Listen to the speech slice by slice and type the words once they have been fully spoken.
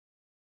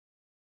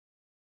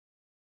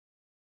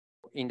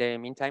in the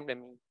meantime, let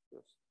me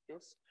use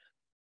this.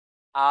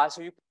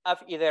 So you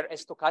have either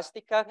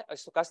stochastic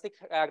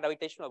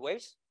gravitational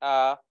waves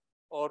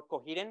or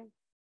coherent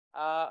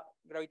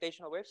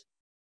gravitational waves.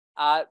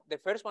 The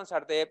first ones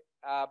are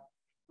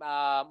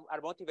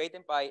are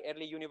motivated by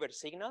early universe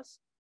signals.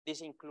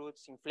 This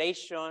includes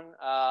inflation,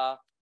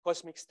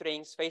 cosmic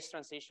strings, phase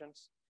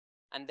transitions,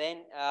 and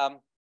then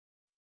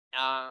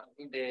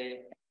in the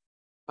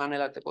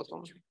panel at the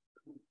bottom.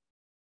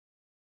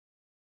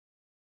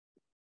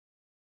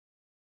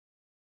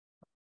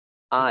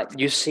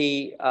 You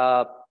see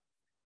the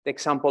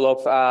example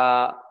of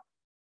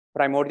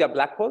primordial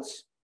black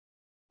holes,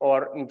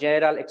 or in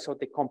general,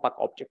 exotic compact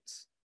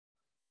objects.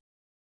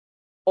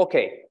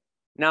 Okay,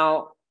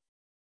 now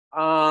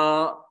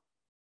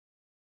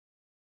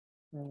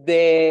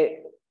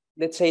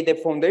let's say the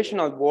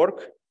foundational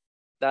work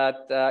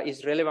that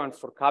is relevant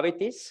for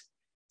cavities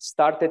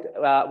started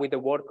with the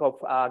work of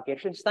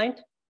Gerstenstein,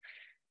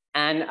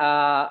 and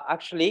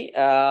actually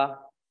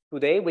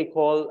today we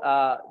call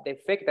the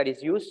effect that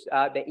is used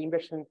the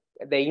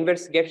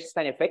inverse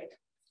Gerstenstein effect,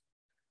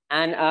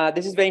 and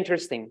this is very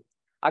interesting.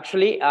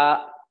 Actually,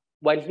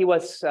 while he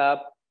was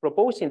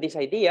proposing this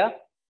idea,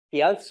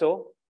 he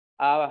also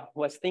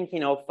was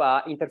thinking of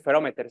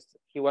interferometers.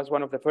 He was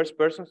one of the first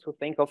persons to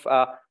think of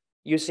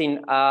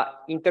using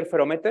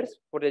interferometers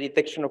for the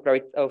detection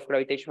of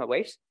gravitational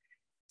waves.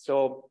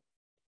 So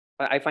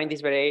I find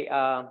this very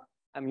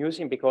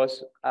amusing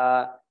because,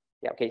 yeah,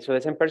 okay, so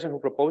the same person who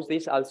proposed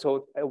this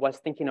also was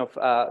thinking of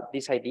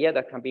this idea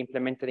that can be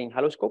implemented in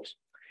haloscopes.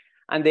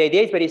 And the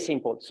idea is very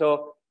simple.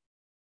 So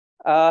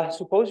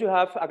suppose you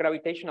have a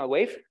gravitational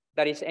wave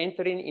that is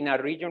entering in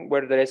a region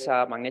where there is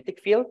a magnetic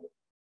field.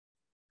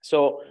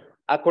 So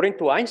according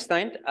to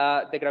Einstein,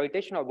 the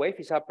gravitational wave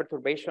is a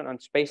perturbation on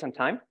space and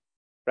time,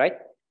 right?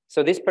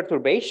 So this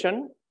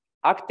perturbation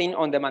acting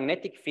on the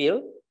magnetic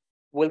field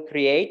will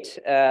create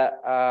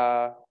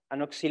an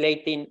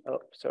oscillating,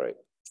 oh, sorry.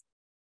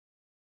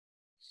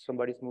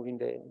 Somebody's moving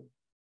the,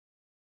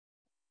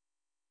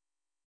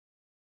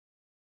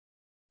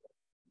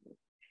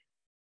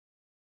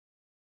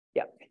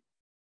 yeah.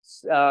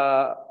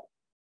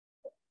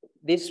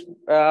 This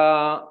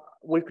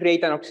will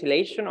create an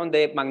oscillation on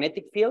the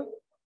magnetic field.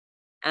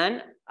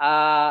 And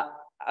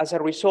as a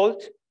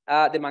result,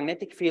 the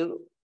magnetic field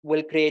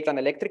will create an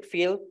electric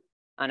field.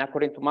 And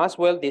according to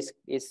Maxwell, this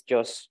is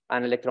just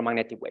an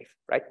electromagnetic wave,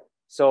 right?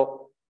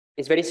 So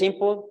it's very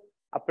simple.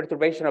 A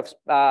perturbation of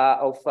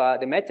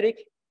the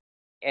metric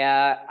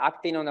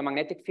acting on the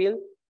magnetic field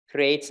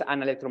creates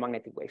an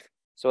electromagnetic wave.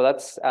 So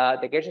that's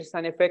the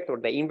Gerstenstein effect, or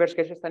the inverse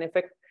Gerstenstein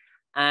effect.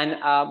 And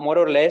more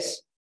or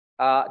less,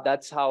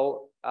 that's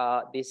how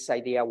this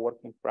idea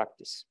works in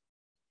practice.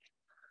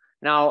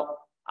 Now,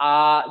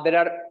 there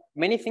are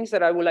many things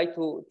that I would like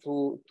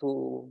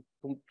to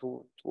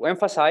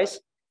emphasize.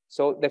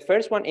 So the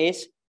first one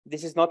is,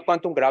 this is not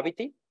quantum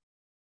gravity.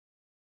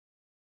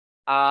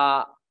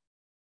 The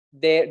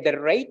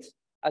rate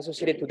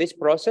associated to this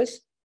process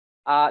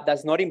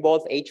does not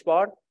involve h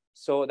bar.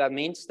 So that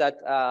means that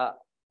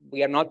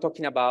we are not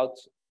talking about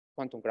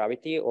quantum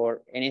gravity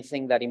or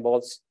anything that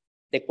involves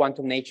the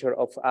quantum nature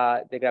of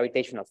the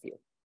gravitational field.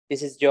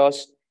 This is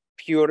just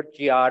pure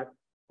GR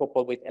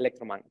coupled with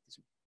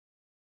electromagnetism.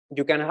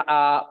 You can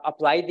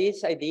apply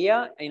this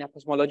idea in a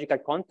cosmological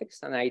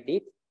context, and I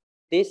did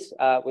this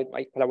with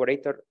my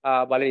collaborator,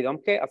 Valery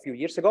Domke, a few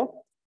years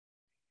ago.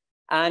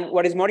 And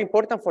what is more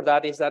important for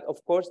that is that,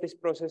 of course, this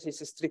process is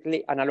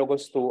strictly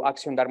analogous to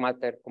axion dark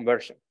matter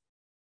conversion.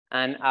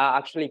 And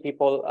actually,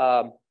 people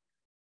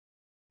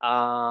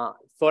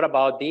thought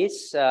about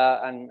this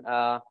and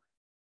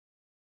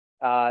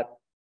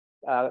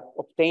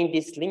obtained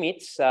these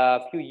limits a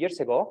few years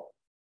ago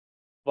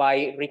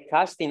by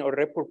recasting or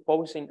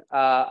repurposing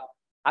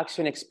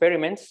axion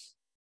experiments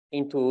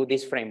into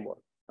this framework.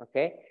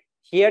 Okay,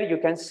 here you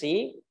can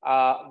see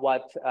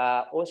what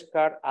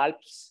Oscar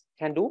Alps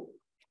can do,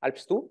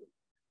 Alps 2,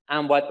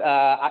 and what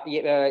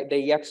the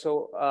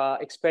IAXO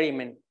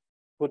experiment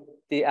could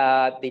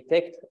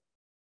detect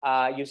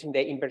using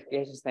the inverse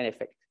Gerstenstein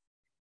effect.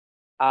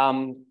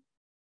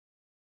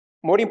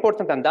 More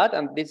important than that,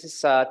 and this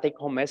is a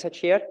take-home message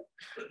here,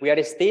 we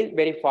are still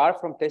very far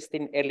from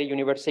testing early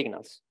universe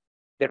signals.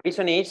 The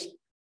reason is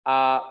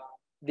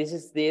this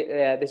is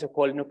the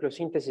so-called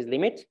nucleosynthesis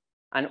limit,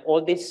 and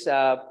all these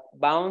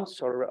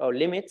bounds or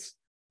limits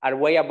are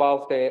way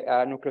above the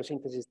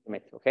nucleosynthesis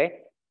limit.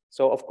 Okay,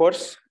 so of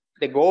course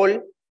the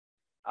goal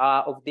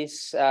of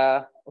this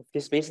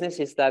business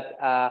is that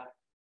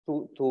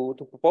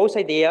to propose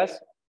ideas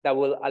that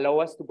will allow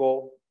us to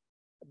go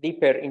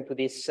deeper into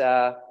this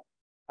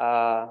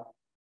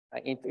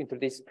into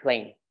this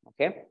plane.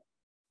 Okay.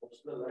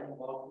 What's the line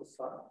about the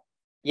sun?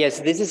 Yes,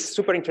 this is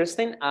super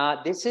interesting.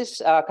 This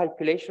is a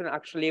calculation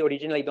actually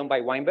originally done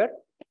by Weinberg.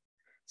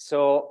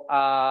 So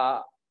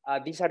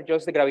these are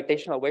just the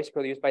gravitational waves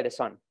produced by the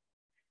sun.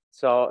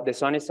 So the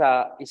sun is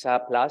a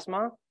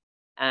plasma,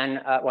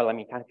 and well, I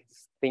mean, can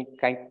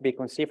be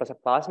conceived as a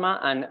plasma,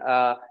 and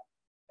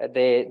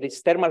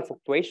these thermal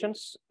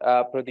fluctuations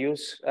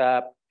produce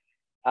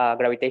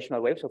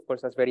gravitational waves. Of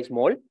course, that's very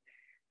small.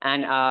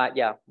 And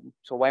yeah,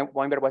 so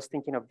Weinberg was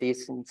thinking of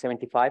this in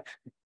 75.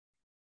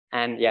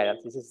 And yeah,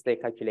 this is the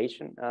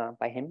calculation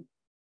by him.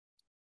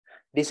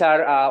 These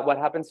are what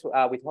happens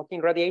with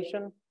Hawking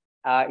radiation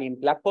in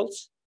black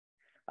holes.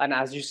 And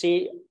as you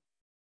see,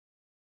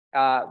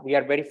 we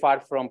are very far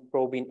from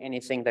probing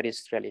anything that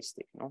is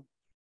realistic. No?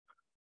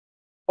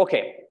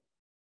 Okay.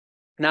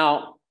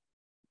 Now,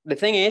 the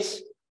thing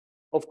is,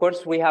 of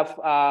course, we have,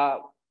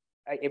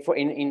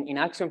 in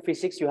axion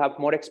physics, you have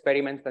more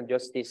experiments than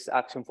just this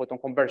axion photon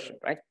conversion,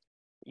 right?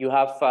 You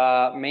have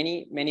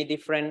many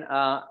different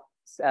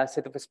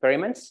set of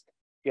experiments.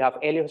 You have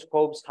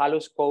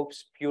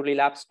haloscopes, purely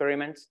lab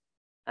experiments,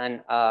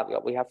 and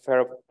we have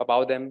heard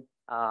about them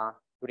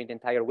during the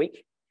entire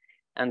week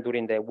and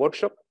during the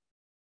workshop.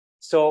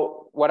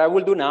 So what I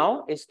will do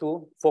now is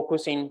to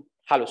focus in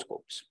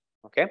haloscopes,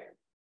 okay?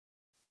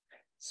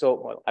 So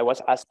well, I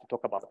was asked to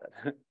talk about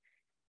that.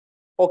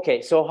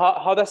 Okay, so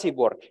how does it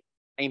work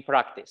in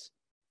practice?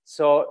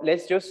 So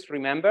let's just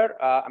remember,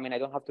 I mean, I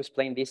don't have to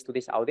explain this to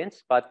this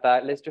audience, but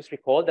let's just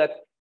recall that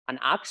an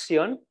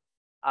axion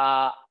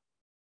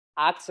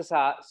acts as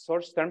a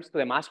source terms to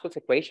the Maxwell's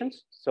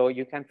equations. So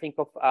you can think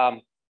of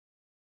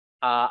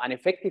an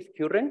effective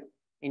current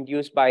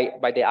induced by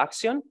the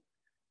axion.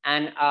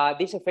 And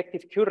this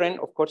effective current,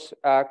 of course,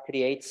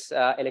 creates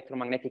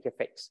electromagnetic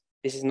effects.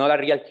 This is not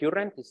a real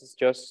current. This is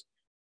just,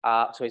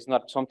 so it's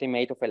not something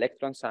made of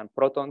electrons and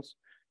protons.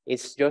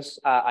 It's just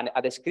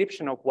a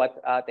description of what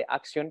the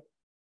axion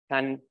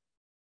can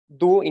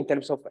do in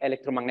terms of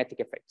electromagnetic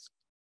effects.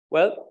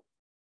 Well,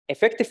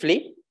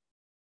 effectively,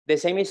 the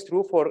same is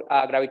true for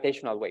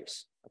gravitational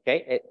waves,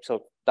 okay?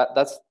 So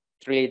that's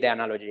really the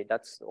analogy.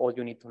 That's all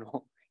you need to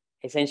know.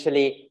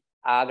 Essentially,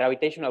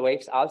 gravitational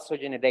waves also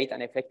generate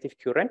an effective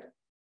current.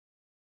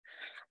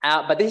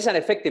 But this is an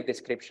effective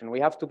description. We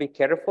have to be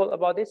careful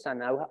about this.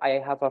 And I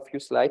have a few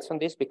slides on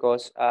this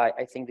because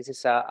I think this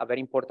is a very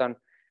important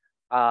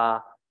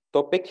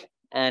topic.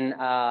 And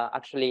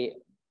actually,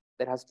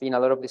 there has been a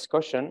lot of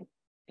discussion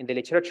in the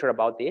literature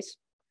about this.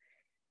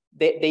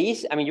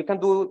 I mean, you can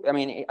do, I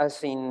mean,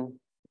 as in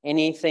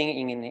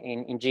anything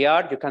in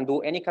GR, you can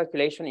do any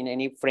calculation in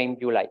any frame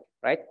you like,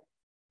 right?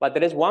 But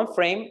there is one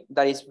frame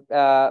that is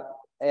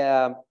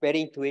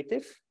very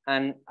intuitive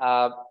and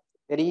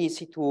very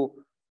easy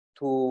to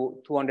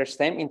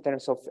understand in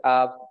terms of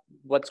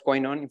what's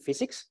going on in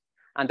physics,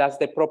 and that's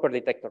the proper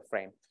detector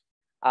frame.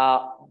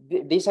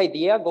 This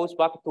idea goes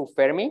back to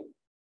Fermi.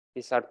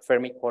 These are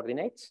Fermi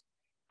coordinates,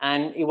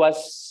 and it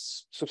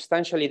was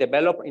substantially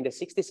developed in the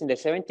 60s, in the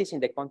 70s, in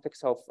the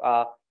context of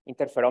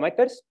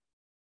interferometers.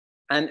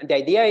 And the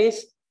idea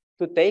is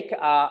to take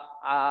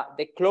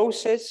the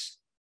closest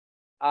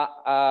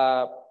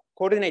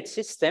coordinate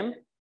system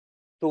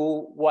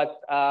to what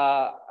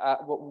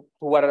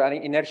an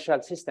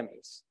inertial system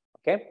is.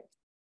 Okay,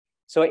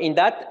 so in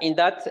that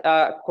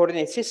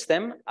coordinate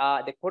system,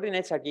 the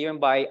coordinates are given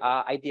by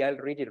ideal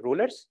rigid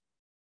rulers,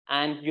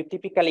 and you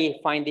typically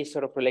find this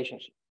sort of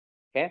relationship.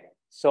 Okay,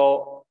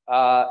 so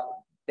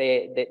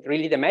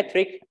really the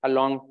metric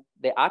along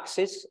the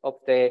axis of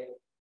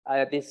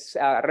this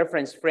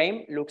reference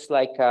frame looks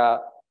like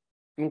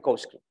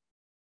Minkowski.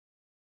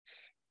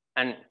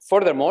 And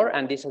furthermore,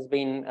 and this has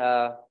been,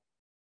 I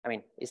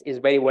mean, is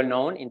very well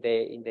known in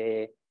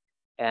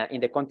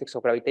the context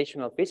of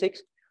gravitational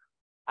physics.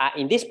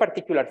 In this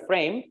particular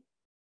frame,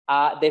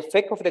 the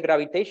effect of the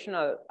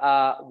gravitational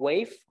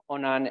wave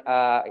on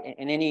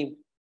in any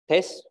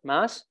test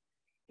mass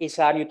is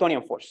a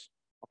Newtonian force.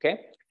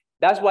 Okay,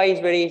 that's why it's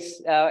very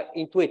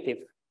intuitive.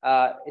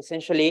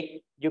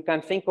 Essentially, you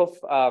can think of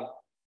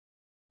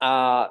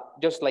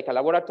just like a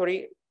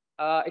laboratory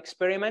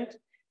experiment,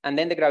 and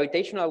then the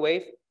gravitational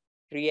wave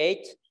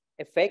creates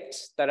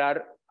effects that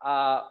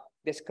are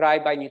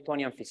described by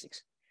Newtonian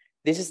physics.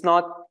 This is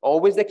not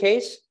always the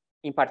case.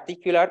 In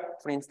particular,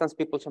 for instance,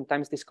 people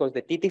sometimes discuss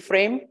the TT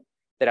frame.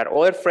 There are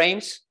other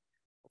frames.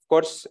 Of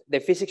course, the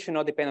physics should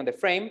not depend on the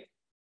frame,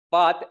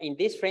 but in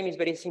this frame, it's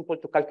very simple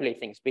to calculate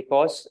things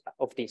because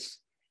of this.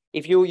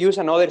 If you use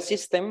another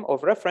system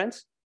of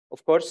reference,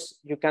 of course,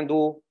 you can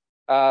do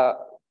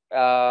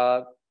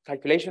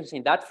calculations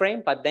in that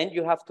frame, but then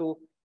you have to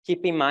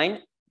keep in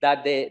mind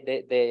that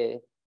the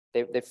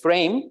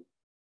frame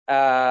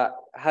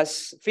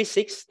has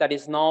physics that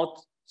is not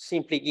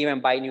simply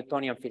given by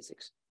Newtonian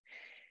physics.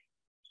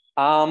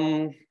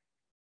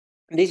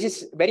 This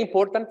is very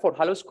important for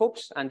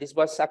haloscopes, and this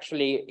was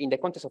actually in the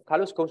context of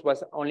haloscopes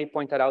was only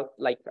pointed out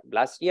like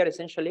last year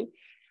essentially.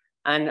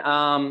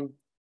 And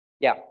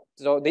yeah,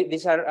 so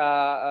these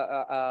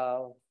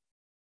are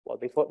well,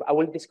 before I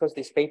will discuss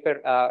this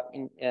paper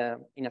in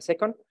a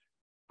second,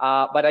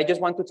 but I just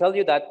want to tell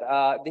you that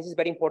this is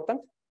very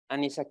important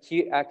and it's a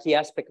key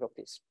aspect of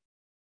this.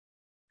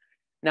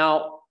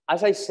 Now,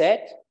 as I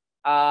said,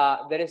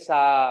 there is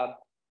a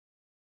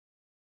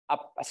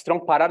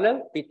strong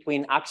parallel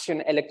between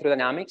axion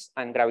electrodynamics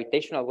and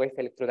gravitational wave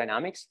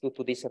electrodynamics due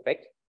to this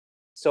effect.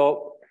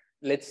 So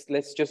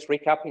let's just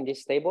recap in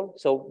this table.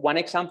 So one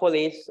example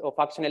of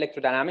axion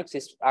electrodynamics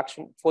is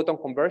axion photon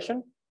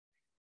conversion.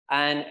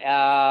 And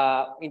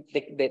in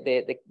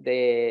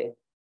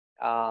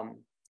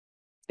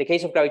the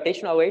case of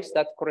gravitational waves,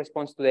 that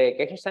corresponds to the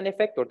Gerstenstein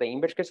effect or the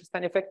inverse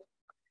Gerstenstein effect.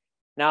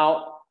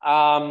 Now,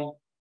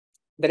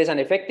 there is an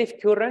effective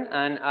current,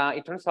 and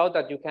it turns out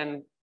that you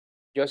can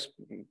just,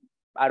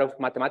 out of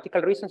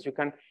mathematical reasons, you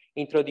can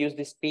introduce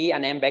these P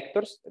and M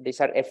vectors. These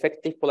are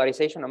effective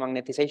polarization and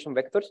magnetization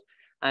vectors.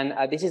 And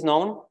this is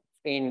known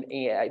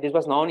this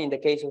was known in the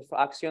case of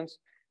axions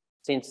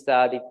since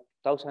the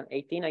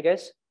 2018, I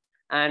guess.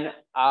 And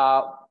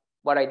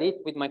what I did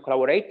with my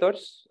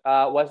collaborators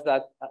was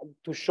that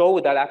to show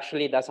that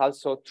actually that's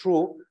also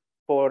true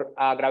for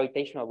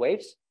gravitational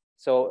waves.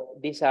 So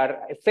these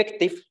are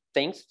effective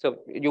things.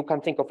 So you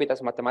can think of it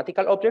as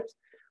mathematical objects,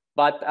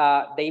 but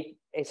they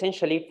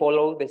essentially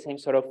follow the same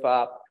sort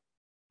of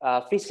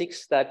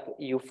physics that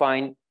you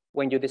find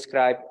when you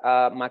describe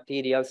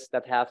materials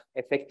that have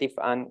effective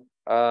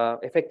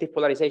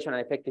polarization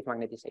and effective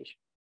magnetization.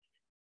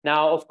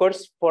 Now, of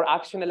course, for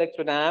axion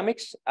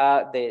electrodynamics,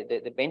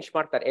 the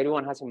benchmark that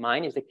everyone has in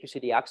mind is the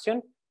QCD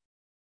axion.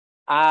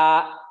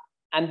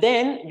 And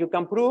then you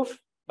can prove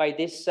by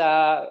this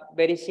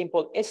very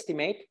simple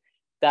estimate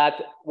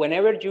that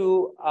whenever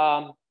you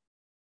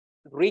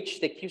reach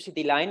the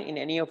QCD line in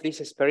any of these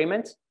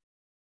experiments,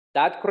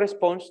 that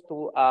corresponds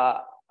to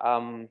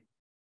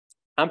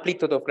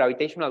amplitude of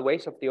gravitational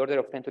waves of the order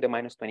of 10 to the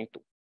minus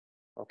 22.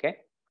 Okay,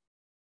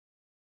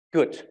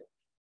 good.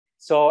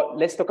 So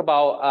let's talk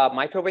about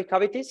microwave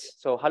cavities.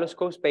 So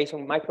haloscopes based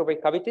on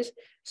microwave cavities.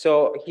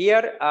 So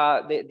here,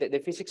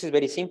 the physics is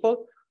very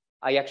simple.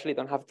 I actually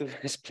don't have to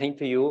explain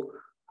to you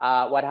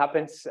what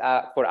happens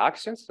for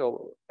axions.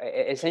 So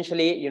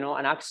essentially, you know,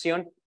 an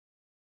axion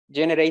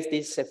generates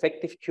this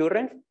effective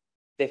current.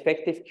 The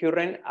effective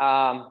current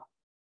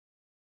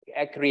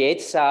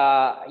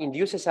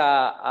induces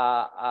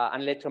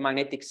an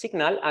electromagnetic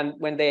signal. And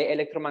when the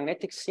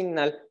electromagnetic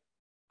signal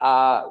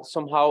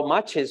somehow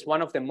matches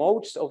one of the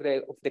modes of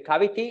the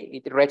cavity,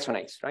 it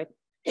resonates, right?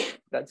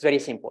 That's very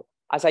simple.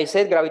 As I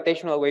said,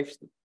 gravitational waves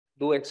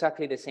do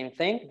exactly the same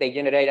thing. They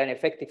generate an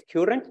effective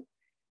current,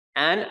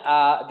 and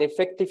the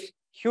effective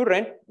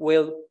current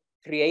will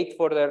create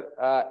further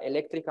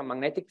electric and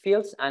magnetic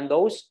fields, and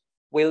those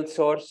will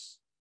source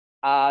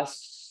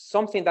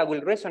something that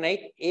will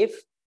resonate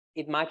if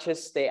it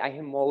matches the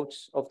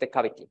eigenmodes of the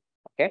cavity,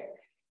 okay?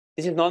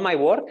 This is not my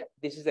work.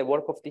 This is the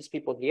work of these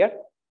people here.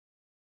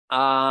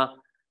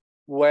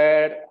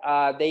 Where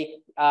they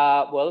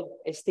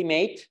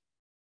estimate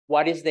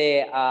what is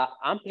the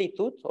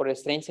amplitude or the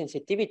strain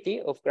sensitivity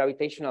of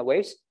gravitational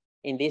waves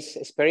in these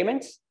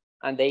experiments,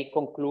 and they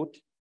conclude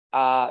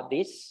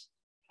this.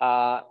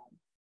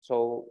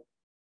 So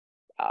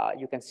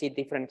you can see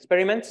different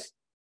experiments,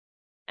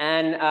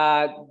 and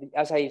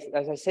as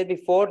I said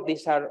before,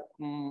 these are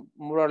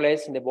more or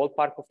less in the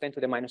ballpark of 10 to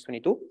the minus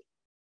 22.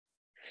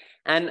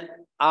 And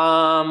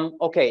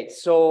okay,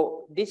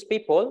 so these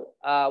people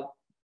are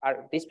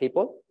these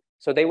people.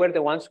 So they were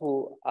the ones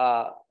who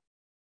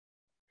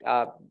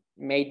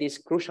made this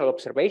crucial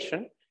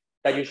observation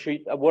that you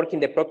should work in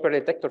the proper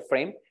detector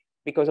frame,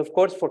 because of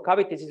course for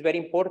cavities it's very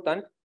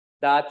important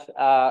that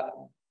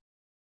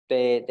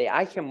the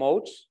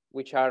eigenmodes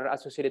which are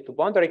associated to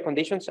boundary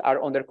conditions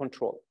are under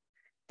control.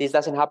 This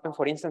doesn't happen,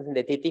 for instance, in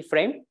the TT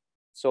frame.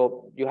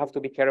 So you have to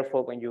be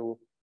careful when you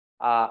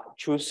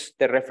choose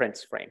the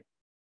reference frame.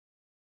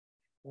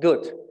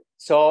 Good.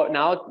 So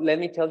now let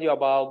me tell you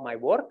about my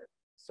work.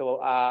 So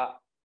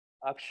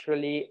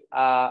actually,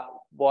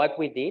 what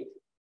we did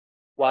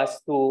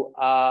was to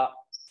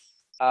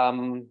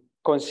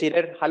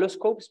consider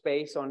haloscopes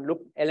based on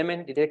loop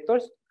element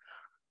detectors.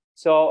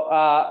 So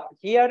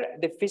here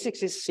the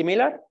physics is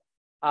similar.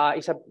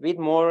 It's a bit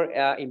more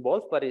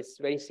involved, but it's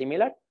very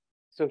similar.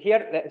 So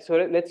here,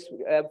 let's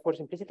for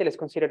simplicity, let's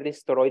consider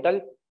this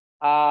toroidal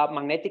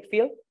magnetic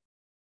field.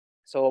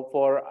 So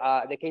for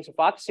the case of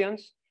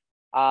axions,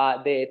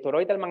 the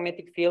toroidal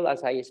magnetic field,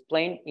 as I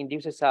explained,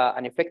 induces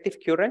an effective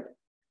current.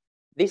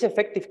 This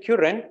effective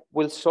current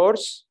will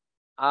source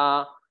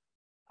the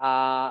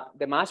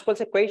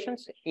Maxwell's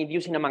equations,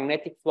 inducing a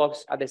magnetic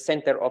flux at the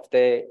center of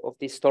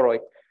this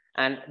toroid.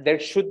 And there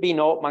should be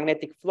no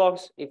magnetic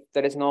flux if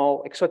there is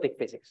no exotic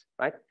physics,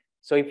 right?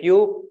 So if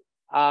you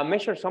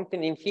measure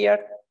something in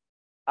here,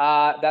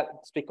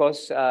 that's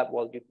because,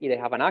 well, you either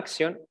have an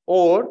axion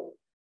or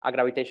a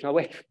gravitational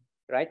wave,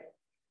 right?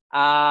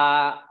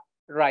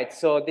 Right,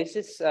 so this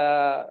is,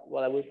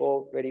 well, I will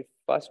go very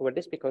fast over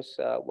this because,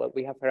 well,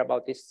 we have heard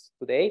about this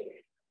today.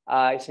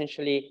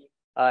 Essentially,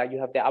 you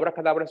have the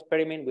abracadabra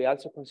experiment. We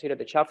also consider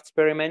the shaft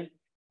experiment,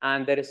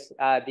 and there is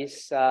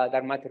this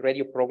dark matter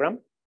radio program.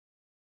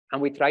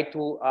 And we try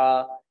to,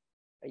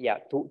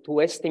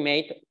 to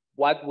estimate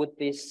what would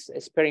these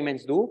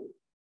experiments do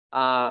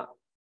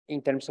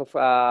in terms of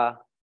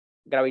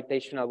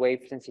gravitational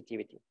wave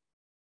sensitivity.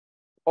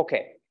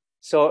 Okay,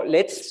 so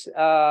let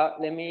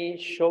me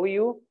show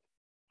you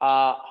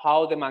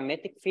how the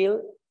magnetic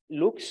field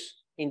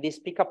looks in this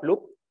pickup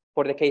loop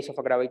for the case of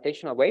a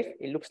gravitational wave.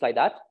 It looks like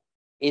that.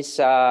 It's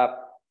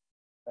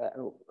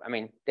I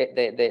mean,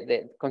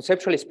 the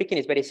conceptually speaking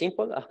is very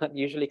simple.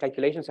 Usually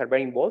calculations are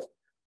very involved,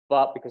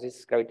 but because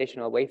it's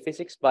gravitational wave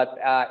physics, but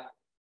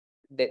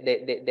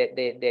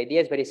the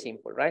idea is very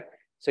simple, right?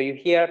 So you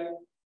here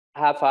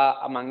have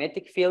a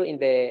magnetic field in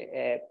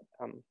the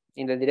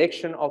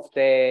direction of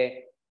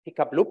the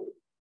pickup loop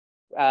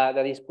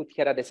that is put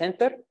here at the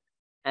center.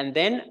 And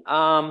then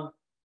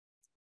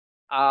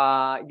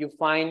you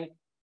find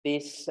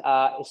this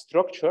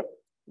structure,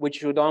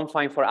 which you don't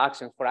find for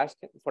axions.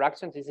 For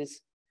axions,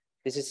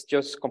 this is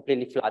just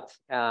completely flat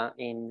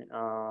in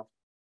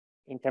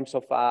terms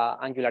of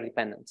angular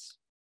dependence.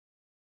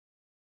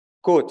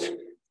 Good.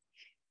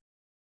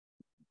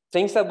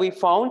 Things that we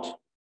found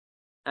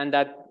and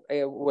that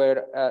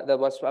that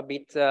was a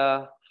bit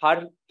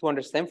hard to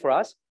understand for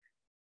us.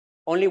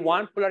 Only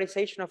one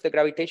polarization of the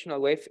gravitational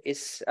wave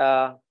is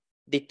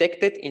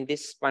detected in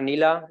this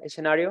vanilla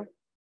scenario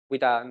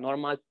with a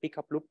normal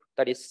pickup loop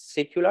that is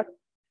circular.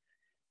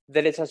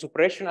 There is a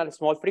suppression at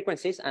small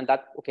frequencies, and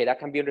that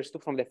can be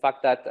understood from the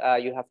fact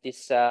that you have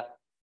this.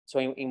 So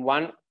in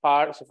one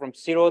part, so from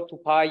 0 to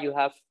pi, you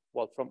have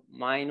from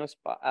minus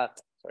pi.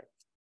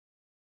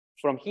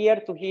 From here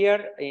to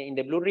here in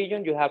the blue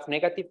region, you have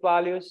negative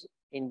values.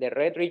 In the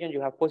red region, you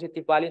have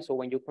positive values. So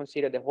when you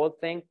consider the whole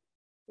thing,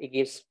 it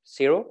gives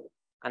 0.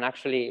 And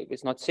actually,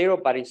 it's not 0,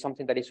 but it's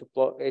something that is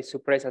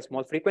suppressed at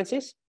small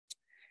frequencies.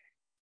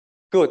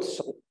 Good.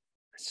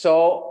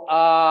 So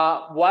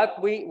what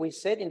we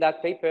said in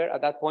that paper at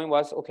that point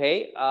was,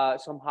 okay,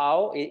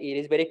 somehow it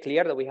is very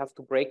clear that we have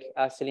to break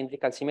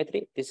cylindrical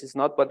symmetry. This is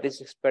not what these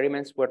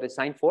experiments were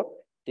designed for.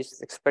 These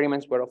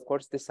experiments were, of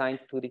course, designed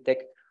to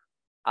detect,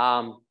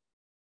 with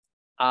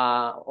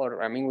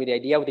the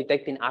idea of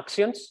detecting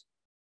axions.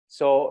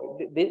 So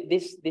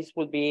this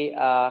will be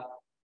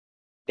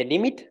the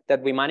limit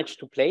that we managed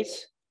to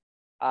place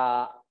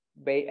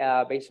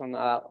based on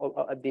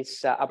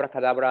this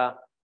abracadabra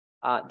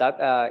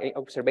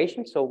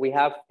observation. So we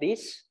have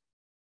this.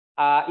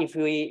 If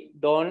we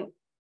don't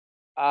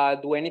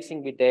do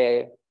anything with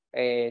the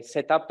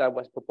setup that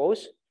was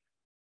proposed,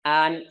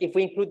 and if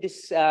we include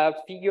this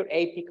figure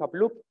A pickup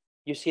loop,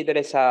 you see there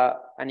is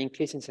an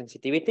increase in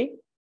sensitivity.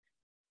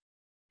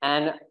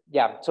 And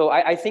yeah, so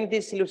I think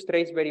this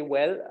illustrates very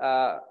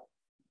well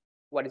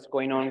what is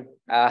going on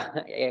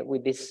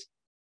with this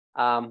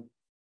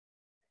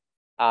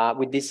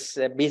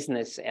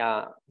business.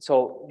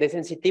 So the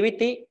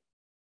sensitivity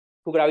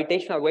to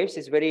gravitational waves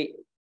is very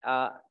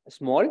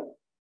small,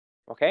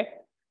 okay?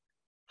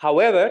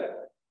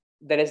 However,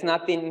 there is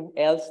nothing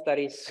else that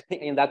is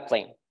in that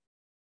plane.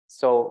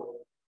 So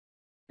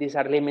these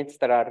are limits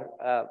that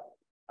are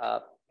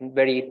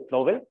very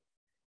novel,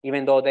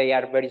 even though they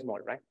are very small,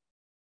 right?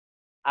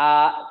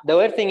 The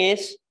other thing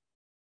is,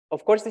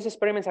 of course, these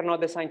experiments are not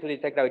designed to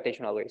detect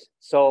gravitational waves.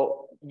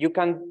 So you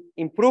can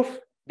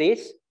improve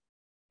this.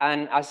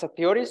 And as a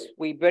theorist,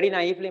 we very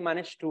naively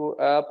managed to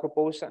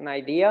propose an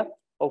idea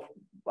of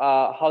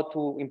how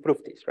to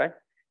improve this, right?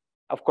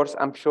 Of course,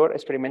 I'm sure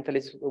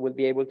experimentalists will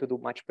be able to do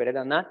much better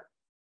than that.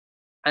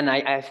 And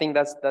I think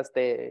that's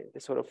the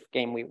sort of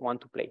game we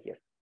want to play here.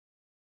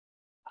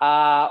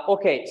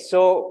 Okay,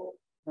 so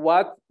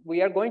what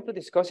we are going to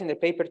discuss in the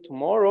paper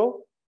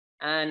tomorrow,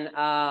 and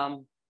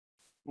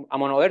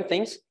among other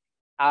things,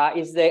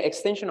 is the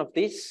extension of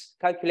this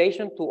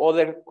calculation to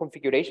other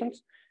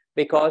configurations,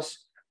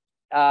 because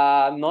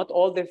not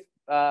all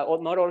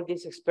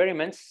these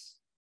experiments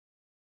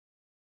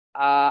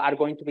are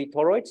going to be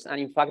toroids,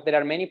 and in fact, there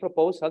are many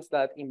proposals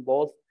that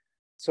involve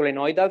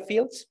solenoidal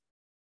fields.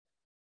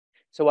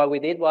 So what we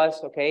did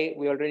was, okay,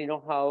 we already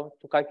know how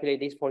to calculate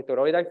these for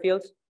toroidal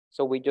fields,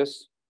 so we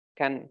just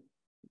can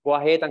go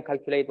ahead and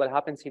calculate what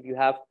happens if you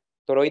have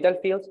toroidal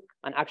fields.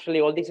 And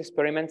actually, all these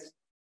experiments,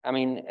 I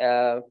mean,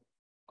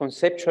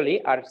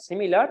 conceptually are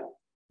similar,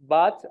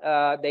 but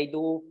they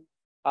do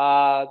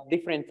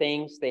different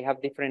things. They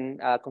have different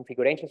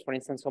configurations. For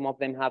instance, some of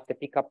them have the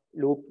pickup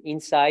loop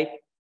inside.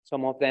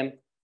 Some of them,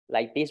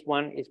 like this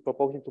one, is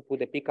proposing to put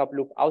the pickup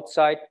loop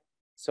outside.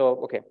 So,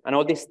 okay, and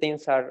all these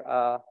things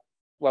are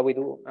what we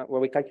do, what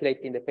we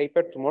calculate in the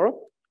paper tomorrow.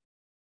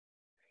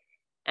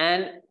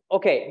 And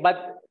okay,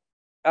 but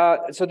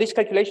so these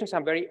calculations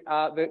are very,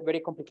 very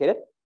complicated.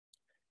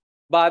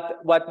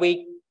 But what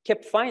we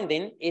kept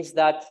finding is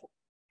that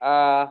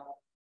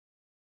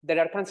there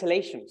are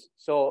cancellations.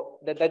 So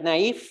the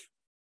naive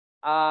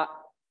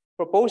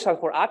proposal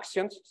for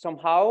axions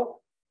somehow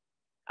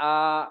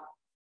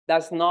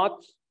does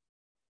not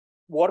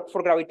work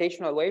for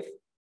gravitational wave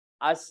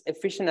as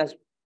efficient as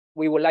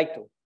we would like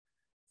to.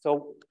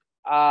 So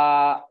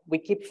we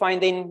keep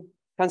finding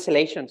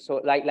cancellations.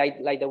 So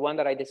like the one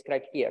that I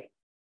described here.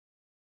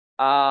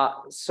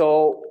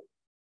 So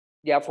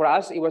yeah, for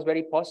us, it was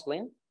very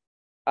puzzling.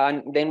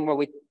 And then what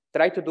we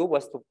tried to do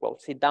was to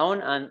sit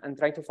down and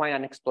try to find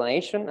an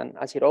explanation. And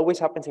as it always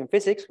happens in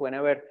physics,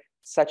 whenever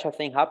such a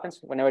thing happens,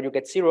 whenever you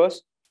get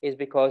zeros, is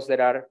because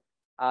there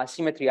are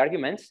symmetry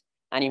arguments.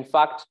 And in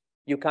fact,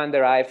 you can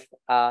derive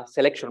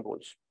selection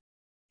rules.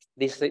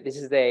 This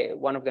is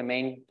one of the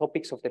main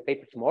topics of the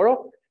paper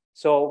tomorrow.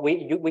 So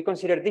we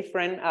consider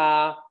different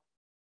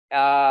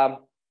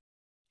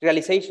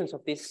realizations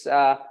of these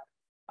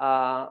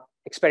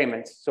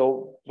experiments.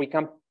 So we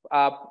can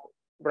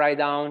write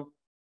down,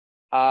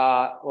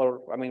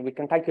 we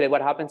can calculate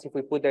what happens if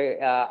we put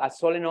a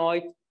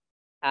solenoid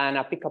and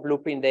a pickup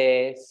loop in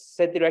the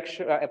Z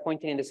direction,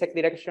 pointing in the Z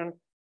direction,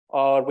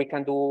 or we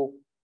can do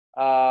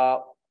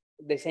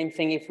the same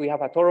thing if we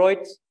have a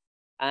toroid,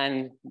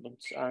 and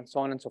so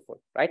on and so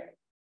forth, right?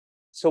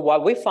 So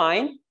what we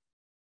find,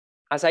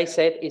 as I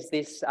said, is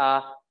this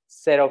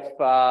set of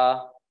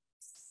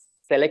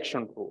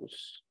selection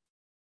rules.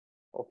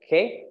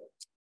 Okay.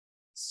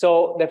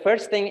 So the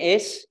first thing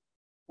is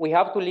we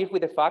have to live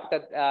with the fact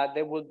that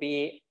there will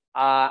be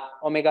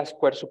omega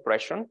square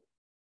suppression.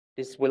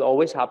 This will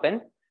always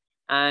happen,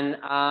 and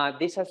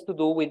this has to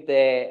do with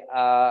the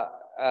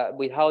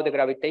with how the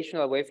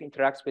gravitational wave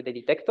interacts with the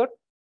detector,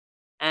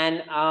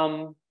 and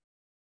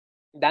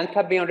that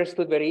can be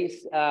understood very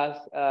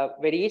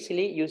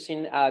easily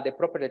using the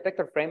proper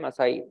detector frame, as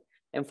I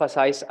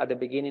emphasized at the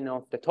beginning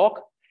of the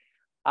talk.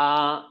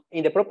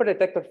 In the proper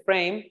detector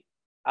frame,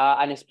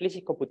 an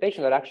explicit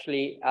computation that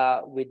actually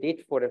we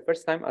did for the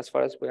first time, as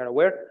far as we are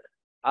aware,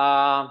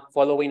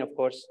 following, of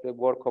course, the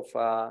work of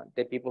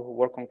the people who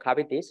work on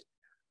cavities.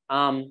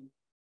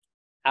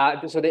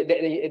 So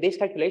this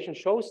calculation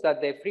shows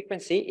that the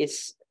frequency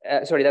is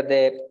that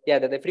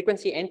the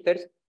frequency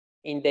enters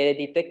in the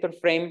detector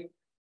frame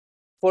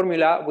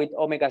formula with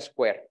omega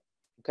square.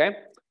 Okay,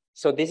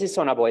 so this is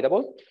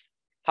unavoidable.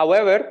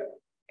 However,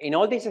 in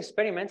all these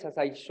experiments, as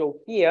I show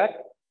here,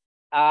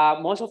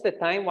 most of the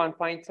time one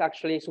finds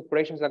actually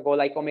suppressions that go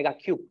like omega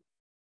cube,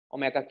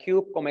 omega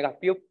cube, omega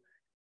cube.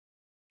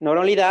 Not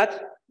only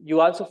that,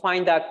 you also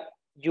find that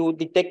you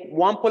detect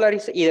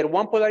either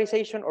one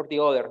polarization or the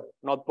other,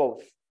 not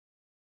both.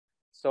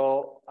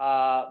 So,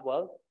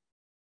 well,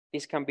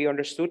 this can be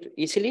understood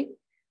easily.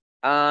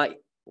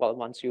 Well,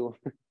 once you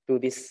do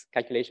this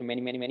calculation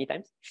many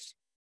times.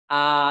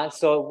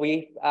 So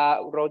we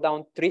wrote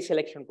down 3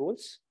 selection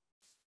rules.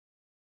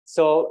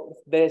 So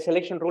the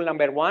selection rule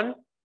number 1,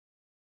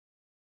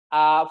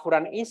 for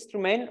an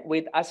instrument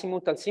with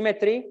azimuthal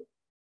symmetry,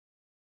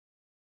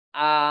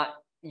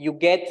 you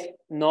get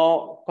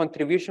no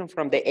contribution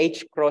from the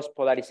H cross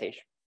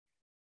polarization.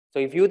 So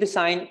if you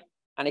design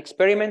an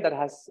experiment that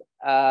has,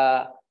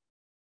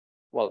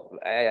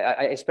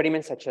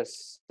 experiments such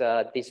as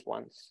these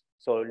ones,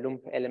 so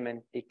lump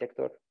element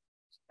detector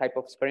type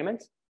of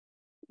experiments,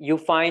 you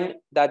find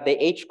that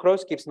the H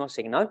cross gives no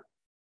signal.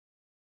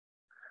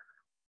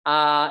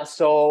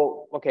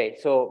 So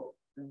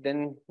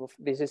then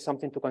this is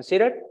something to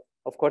consider.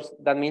 Of course,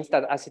 that means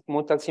that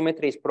azimuthal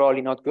symmetry is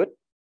probably not good.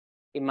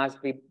 It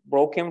must be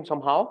broken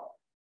somehow.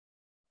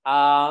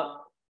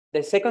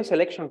 The second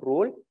selection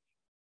rule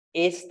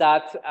is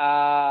that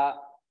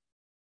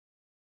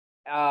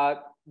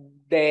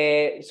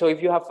so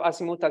if you have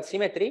azimuthal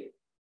symmetry,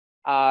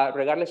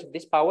 regardless of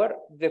this power,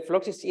 the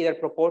flux is either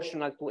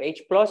proportional to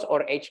H plus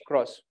or H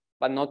cross,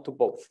 but not to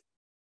both.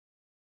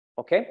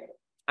 Okay,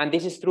 and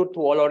this is true to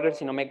all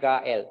orders in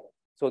omega L.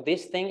 So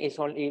this thing is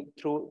only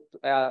true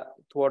to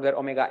order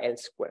omega L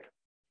square.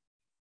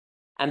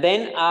 And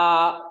then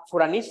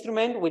for an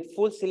instrument with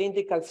full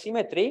cylindrical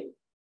symmetry,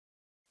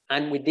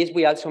 and with this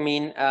we also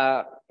mean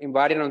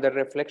invariant on the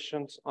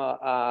reflections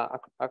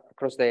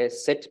across the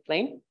Z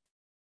plane,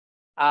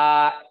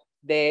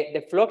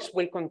 the flux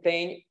will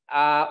contain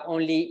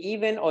only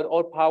even or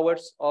odd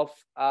powers of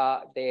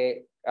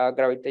the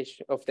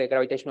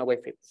gravitational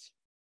wave fields.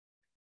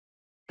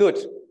 Good.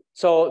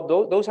 So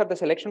those are the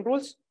selection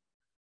rules,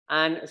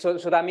 and so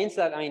that means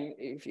that, I mean,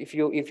 if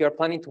you're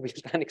planning to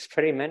build an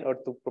experiment or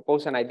to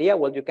propose an idea,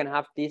 well, you can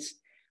have this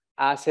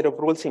set of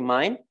rules in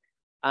mind.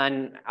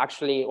 And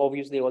actually,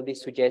 obviously, all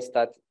this suggests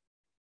that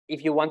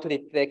if you want to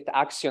detect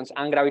axions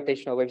and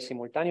gravitational waves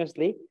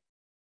simultaneously,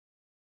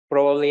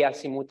 probably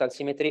azimuthal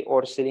symmetry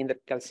or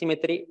cylindrical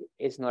symmetry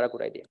is not a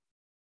good idea.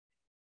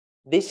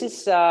 This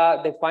is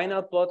the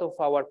final plot of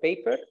our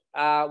paper,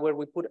 where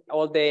we put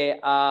all the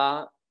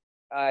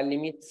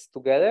limits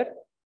together.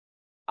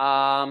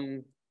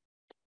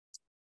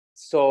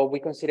 So we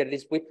consider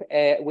this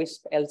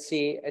WISP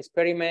LC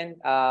experiment,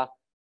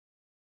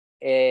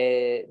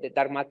 the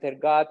dark matter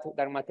gut,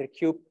 dark matter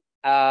cube,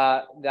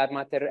 dark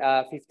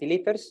matter 50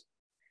 liters,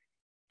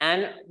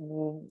 and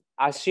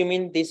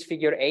assuming this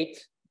figure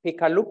 8 pick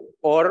a loop,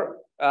 or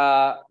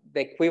the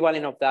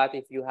equivalent of that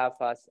if you have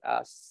a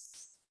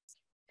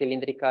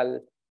cylindrical,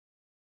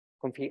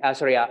 a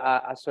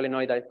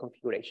solenoidal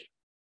configuration.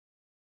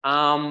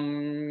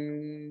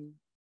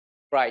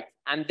 Right,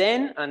 and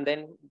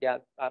then yeah,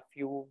 a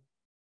few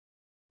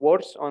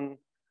words on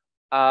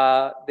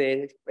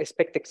the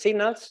expected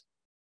signals.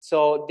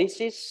 So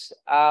this is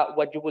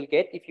what you will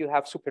get if you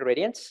have super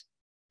radiance,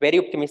 very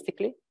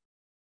optimistically,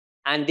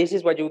 and this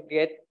is what you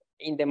get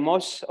in the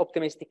most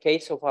optimistic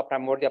case of a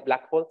primordial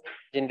black hole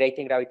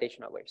generating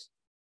gravitational waves.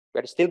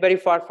 We're still very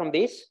far from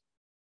this,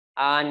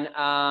 and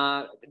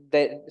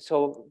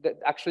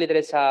actually there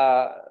is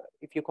a,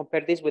 if you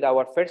compare this with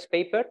our first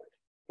paper,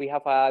 we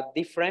have a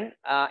different,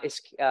 I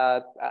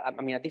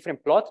mean, a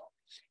different plot,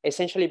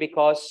 essentially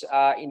because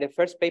in the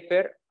first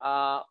paper,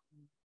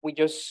 we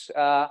just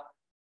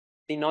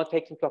did not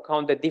take into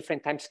account the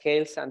different time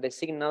scales and the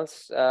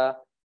signals.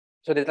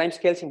 So the time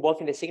scales involved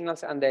in the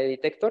signals and the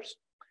detectors.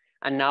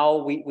 And now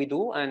we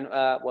do, and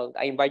well,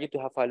 I invite you to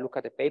have a look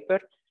at the paper.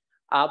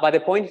 But the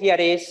point here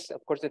is,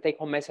 of course, the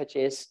take-home message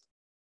is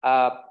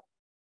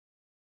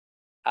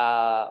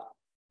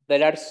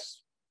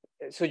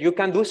so you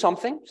can do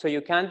something, so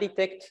you can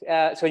detect,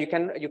 so you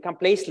can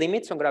place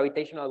limits on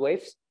gravitational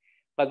waves,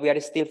 but we are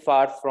still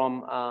far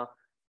from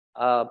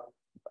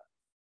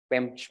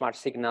benchmark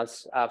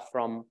signals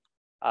from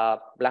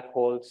black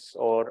holes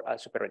or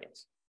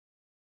superradiance.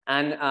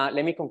 And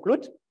let me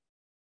conclude.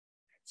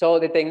 So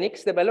the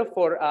techniques developed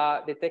for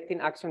detecting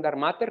axion dark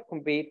matter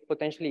can be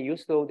potentially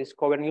used to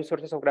discover new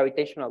sources of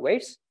gravitational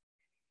waves.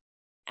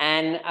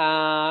 And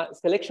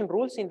selection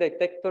rules in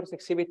detectors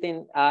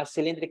exhibiting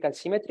cylindrical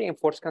symmetry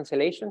enforce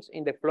cancellations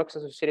in the flux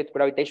associated to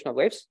gravitational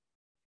waves.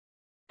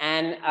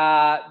 And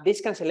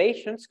these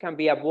cancellations can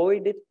be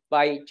avoided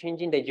by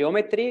changing the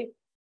geometry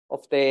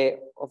of the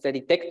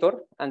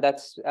detector, and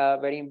that's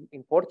very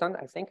important,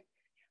 I think.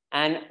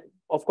 And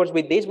of course,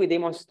 with this, we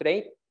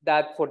demonstrate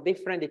that for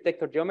different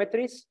detector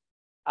geometries,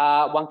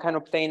 one can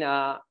obtain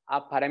a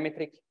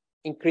parametric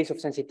increase of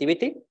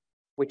sensitivity,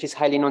 which is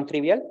highly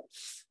non-trivial.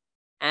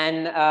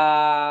 And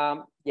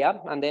yeah,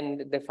 and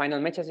then the final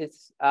message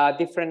is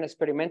different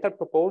experimental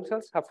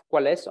proposals have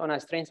coalesced on a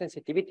strain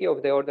sensitivity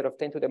of the order of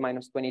 10 to the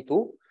minus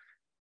 22.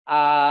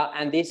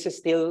 And this is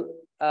still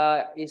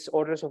is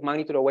orders of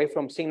magnitude away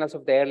from signals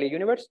of the early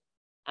universe.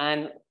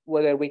 And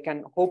whether we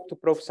can hope to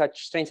prove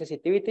such strain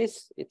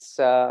sensitivities, it's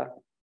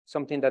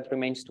something that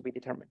remains to be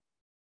determined.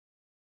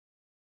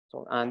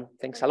 So, and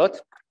thanks a lot.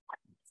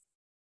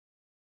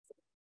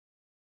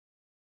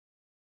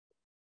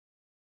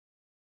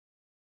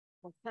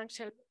 Well, thanks,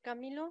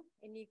 Camilo.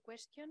 Any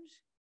questions?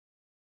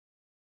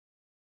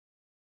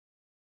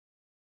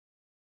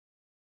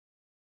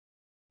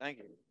 Thank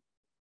you.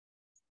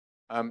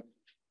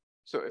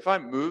 So if I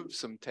move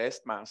some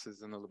test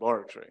masses in the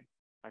laboratory,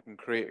 I can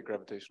create a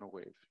gravitational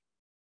wave,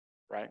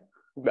 right?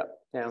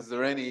 Yeah. Is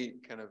there any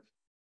kind of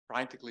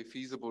practically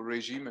feasible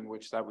regime in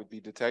which that would be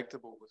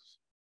detectable with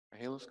a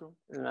haloscope?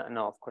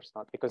 No, of course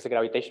not, because the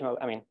gravitational,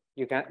 I mean,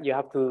 you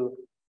have to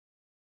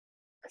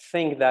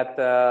think that,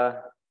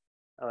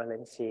 let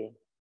me see.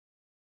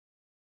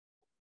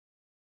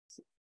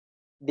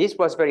 This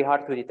was very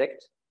hard to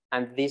detect,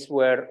 and these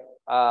were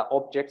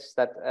objects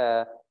that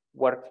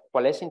were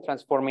coalescing,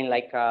 transforming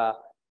like,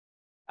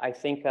 I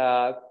think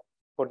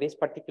for this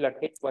particular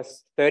case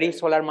was 30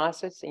 solar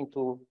masses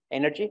into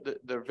energy.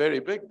 They're very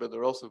big, but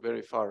they're also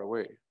very far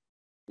away.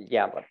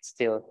 Yeah, but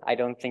still, I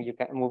don't think you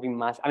can moving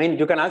mass. I mean,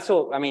 you can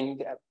also, I mean,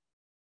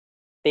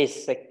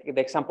 this, the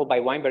example by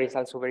Weinberg is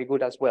also very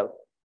good as well.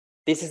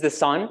 This is the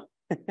sun,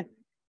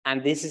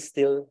 and this is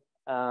still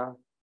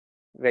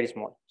very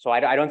small. So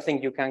I don't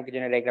think you can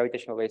generate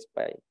gravitational waves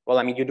by, well,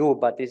 I mean, you do,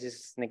 but this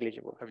is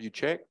negligible. Have you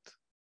checked?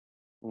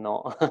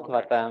 No, Okay.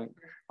 but I'm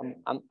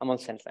on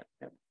sense.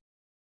 Yeah.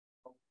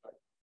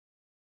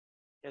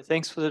 Yeah,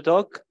 thanks for the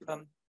talk.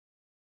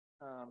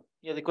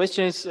 Yeah, the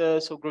question is,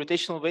 so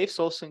gravitational waves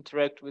also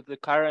interact with the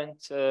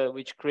current,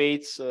 which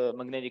creates a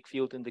magnetic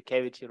field in the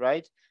cavity,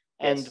 right?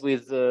 And Yes.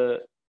 with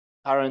the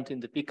current in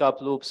the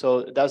pickup loop.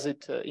 So does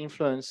it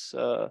influence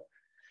the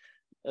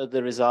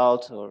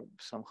result or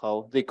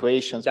somehow the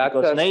equations? That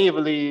because does.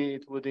 naively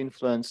it would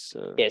influence.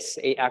 Yes,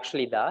 it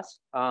actually does.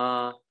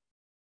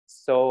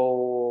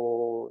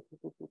 So,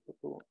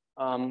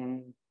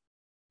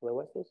 where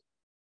was this?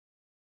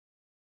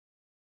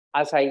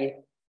 As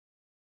I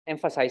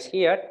emphasize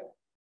here,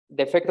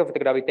 the effect of the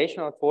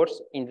gravitational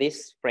force in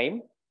this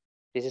frame,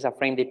 this is a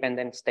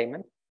frame-dependent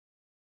statement.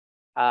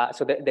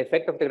 So the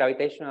effect of the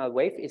gravitational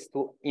wave is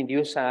to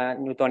induce a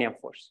Newtonian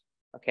force,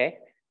 okay?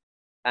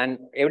 And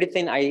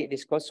everything I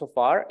discussed so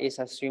far is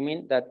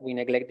assuming that we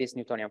neglect this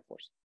Newtonian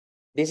force.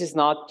 This is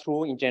not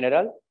true in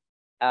general.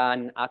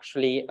 And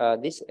actually,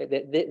 these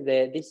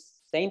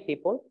same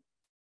people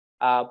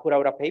put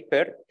out a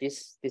paper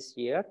this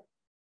year,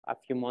 a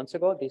few months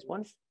ago, this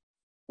one,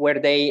 where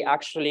they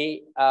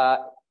actually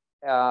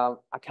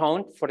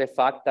account for the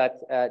fact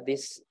that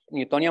these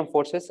Newtonian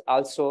forces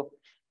also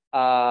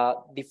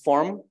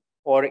deform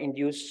or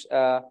induce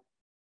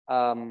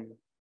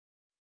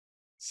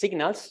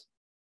signals,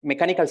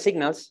 mechanical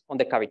signals on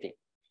the cavity.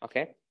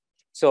 Okay,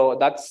 so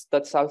that's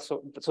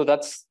also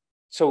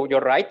so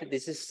you're right.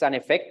 This is an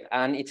effect,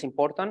 and it's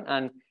important,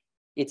 and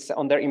it's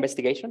under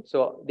investigation.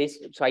 So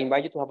I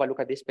invite you to have a look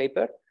at this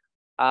paper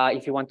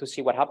if you want to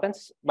see what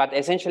happens. But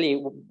essentially,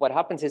 what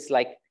happens is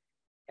like,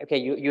 okay,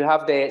 you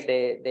have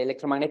the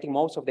electromagnetic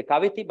modes of the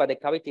cavity, but the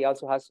cavity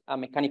also has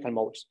mechanical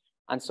modes.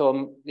 And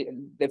so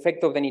the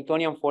effect of the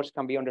Newtonian force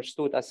can be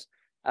understood as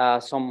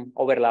some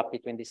overlap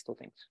between these two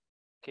things.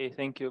 Okay,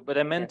 thank you. But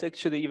I meant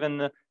actually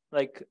even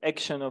like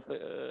action of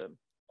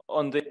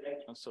on the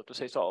electrons, so to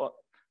say, so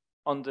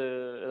on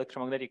the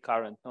electromagnetic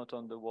current, not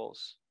on the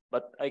walls.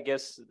 but I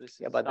guess this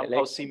is but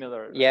somehow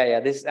similar. Yeah,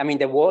 this, I mean,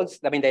 the walls,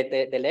 I mean,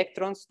 the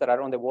electrons that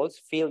are on the walls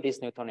feel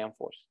this Newtonian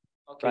force.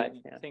 Okay, right?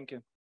 Yeah. Thank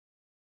you.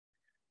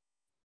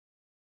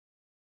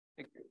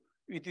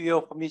 With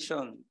your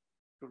permission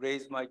to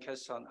raise my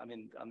question, I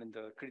mean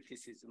the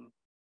criticism,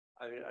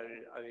 I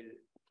will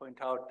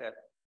point out that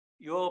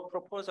your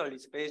proposal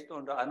is based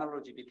on the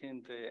analogy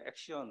between the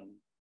action,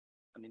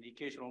 I mean, the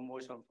equation of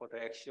motion for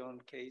the action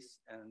case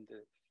and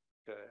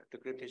the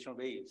gravitational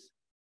waves.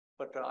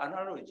 But the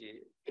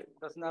analogy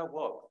does not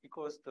work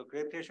because the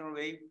gravitational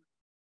wave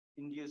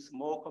induce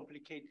more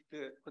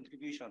complicated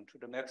contribution to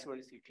the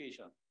Maxwell's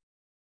equation.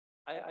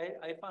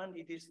 I find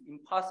it is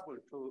impossible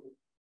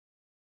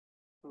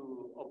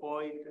to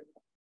avoid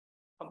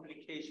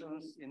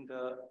complications in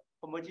the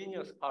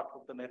homogeneous part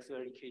of the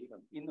Maxwell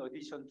equation in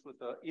addition to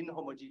the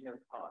inhomogeneous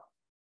part.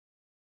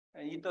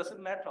 And it doesn't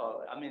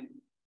matter. I mean,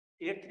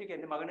 electric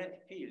and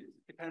magnetic fields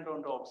depend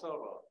on the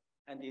observer.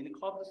 And in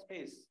curved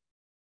space,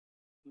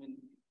 I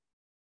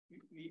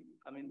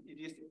mean, it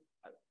is,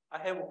 I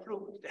have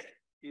proved that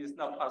it is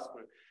not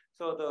possible.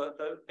 So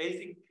the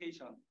basic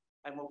equation,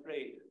 I'm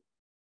afraid,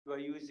 you are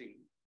using,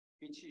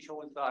 which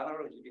shows the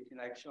analogy between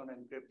action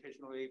and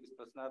gravitational waves,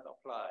 does not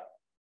apply.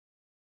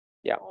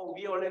 Yeah. Oh,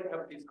 we already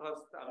have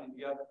discussed. I mean,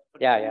 we are.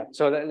 Yeah.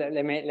 So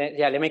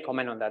let me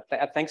comment on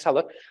that. Thanks a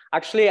lot.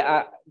 Actually,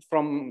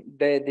 from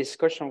the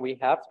discussion we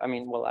have, I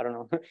mean, well, I don't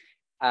know.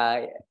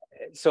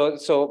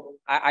 So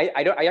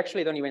I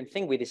actually don't even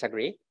think we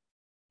disagree.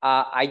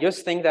 I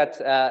just think that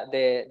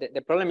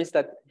the problem is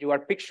that you are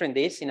picturing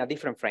this in a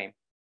different frame.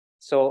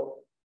 So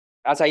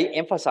as I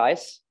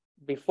emphasized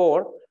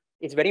before,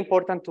 it's very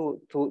important to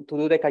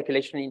do the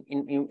calculation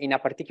in a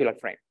particular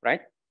frame,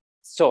 right?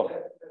 So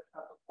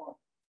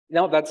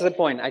no, that's the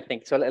point, I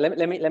think. So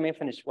let me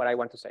finish what I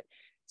want to say.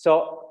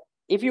 So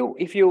if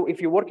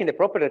you work in the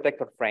proper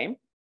detector frame,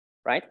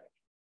 right?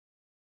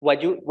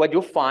 What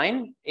you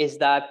find is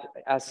that,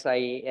 as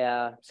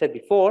I said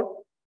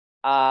before,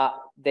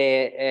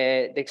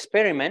 the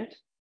experiment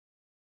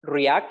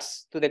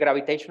reacts to the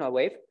gravitational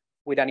wave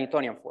with a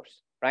Newtonian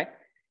force, right?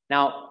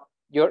 Now,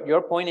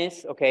 your point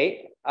is,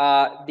 okay,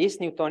 this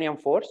Newtonian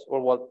force,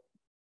 or what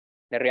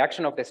the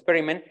reaction of the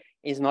experiment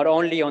is not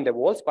only on the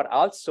walls, but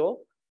also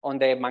on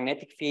the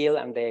magnetic field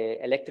and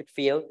the electric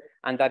field,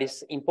 and that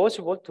is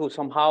impossible to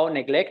somehow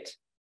neglect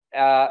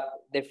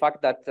the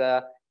fact that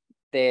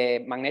the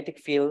magnetic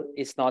field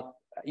is not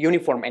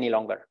uniform any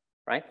longer,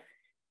 right?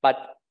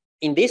 But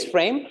in this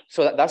frame,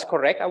 so that's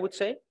correct, I would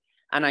say.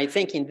 And I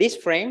think in this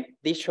frame,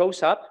 this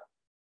shows up.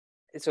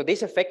 So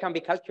this effect can be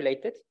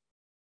calculated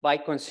by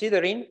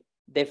considering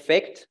the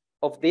effect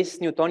of these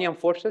Newtonian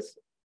forces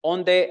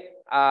on the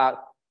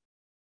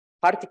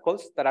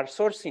particles that are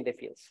sourcing the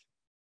fields.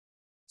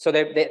 So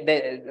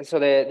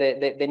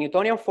the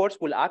Newtonian force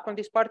will act on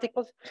these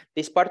particles,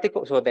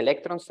 so the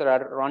electrons that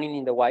are running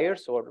in the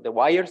wires or the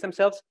wires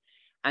themselves,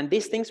 and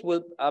these things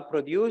will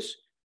produce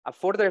a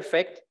further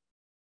effect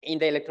in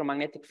the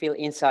electromagnetic field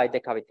inside the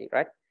cavity,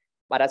 right?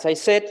 But as I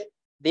said,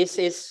 this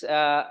is,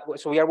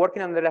 so we are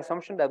working under the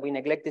assumption that we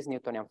neglect this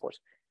Newtonian force.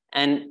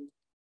 And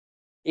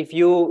if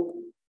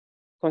you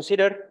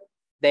consider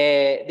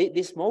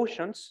these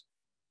motions,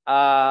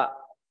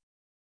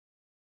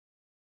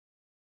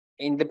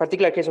 in the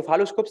particular case of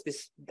haloscopes,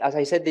 this, as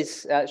I said,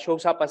 this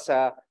shows up as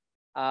a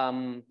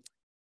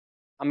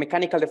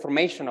mechanical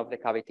deformation of the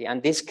cavity,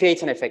 and this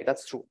creates an effect.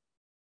 That's true.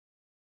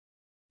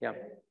 Yeah.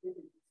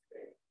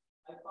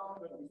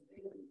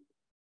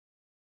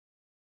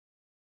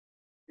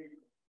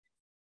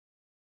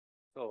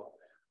 So,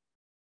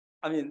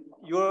 I mean,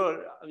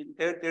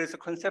 there's a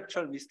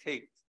conceptual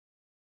mistake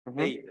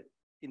made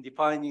in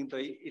defining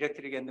the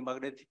electric and the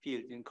magnetic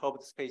field in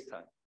curved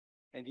spacetime,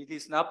 and it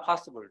is not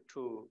possible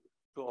to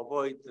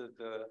avoid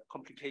the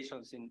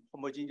complications in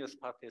homogeneous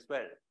part as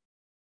well.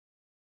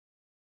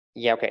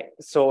 Yeah, okay.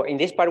 So in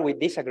this part, we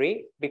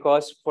disagree,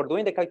 because for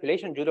doing the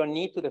calculation, you don't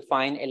need to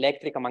define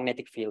electric and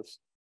magnetic fields.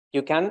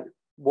 You can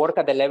work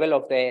at the level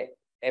of the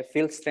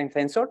field strength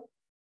tensor.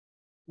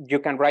 You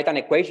can write an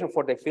equation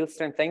for the field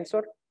strength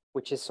tensor,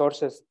 which is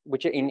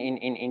which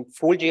in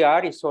full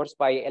GR is sourced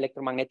by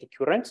electromagnetic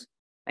currents,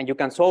 and you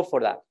can solve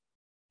for that.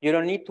 You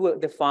don't need to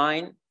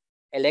define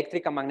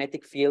electric and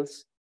magnetic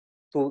fields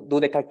to do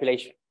the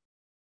calculation.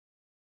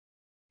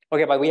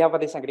 Okay, but we have a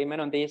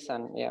disagreement on this,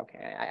 and yeah,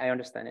 okay, I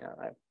understand.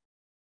 Yeah.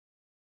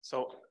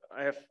 So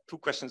I have two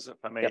questions, if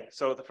I may. Yep.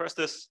 So the first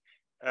is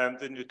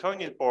the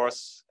Newtonian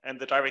force and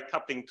the direct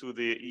coupling to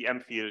the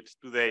EM field.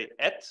 Do they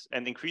add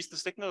and increase the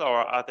signal, or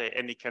are there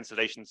any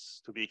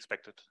cancellations to be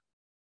expected?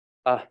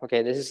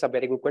 Okay, this is a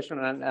very good question,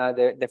 and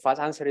the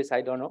fast answer is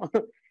I don't know.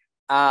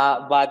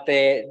 But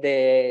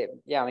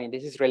yeah, I mean,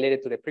 this is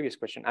related to the previous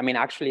question. I mean,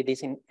 actually,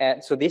 this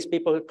so these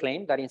people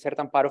claim that in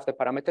certain part of the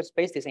parameter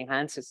space, this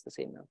enhances the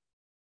signal.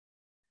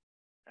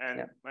 And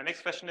yeah. My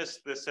next question is,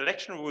 the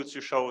selection rules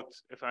you showed,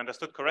 if I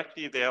understood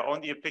correctly, they are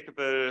only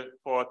applicable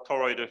for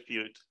toroidal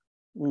field.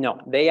 No,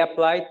 they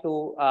apply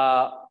to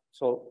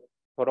so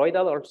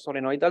toroidal or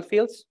solenoidal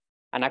fields,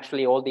 and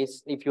actually all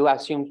these, if you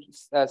assume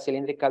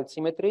cylindrical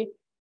symmetry,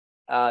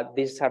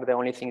 these are the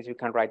only things you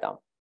can write down.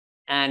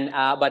 And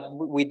but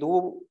we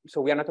do,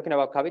 so we are not talking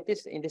about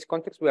cavities in this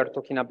context. We are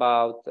talking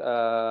about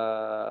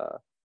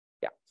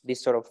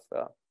this sort of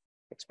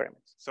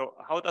experiments. So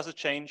how does it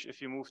change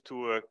if you move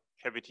to a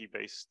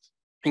cavity-based?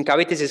 In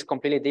cavities is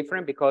completely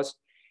different, because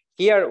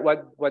here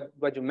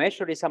what you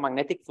measure is a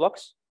magnetic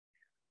flux,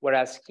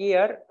 whereas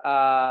here,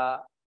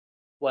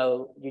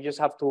 well, you just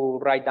have to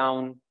write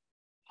down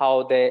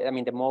how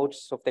the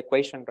modes of the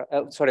equation,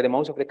 the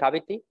modes of the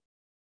cavity,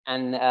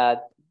 and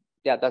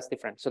yeah, that's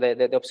different. So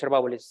the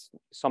observable is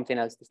something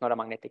else. It's not a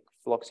magnetic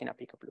flux in a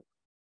pickup loop.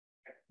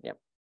 Yeah.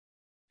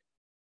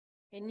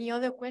 Any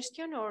other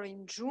question or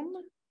in Zoom?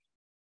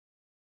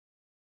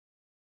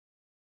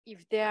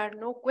 If there are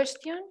no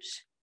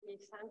questions,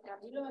 please thank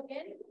Camilo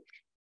again.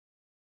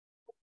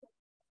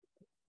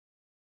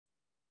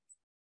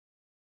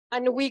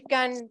 And we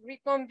can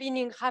reconvene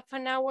in half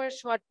an hour,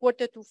 so at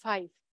 4:45.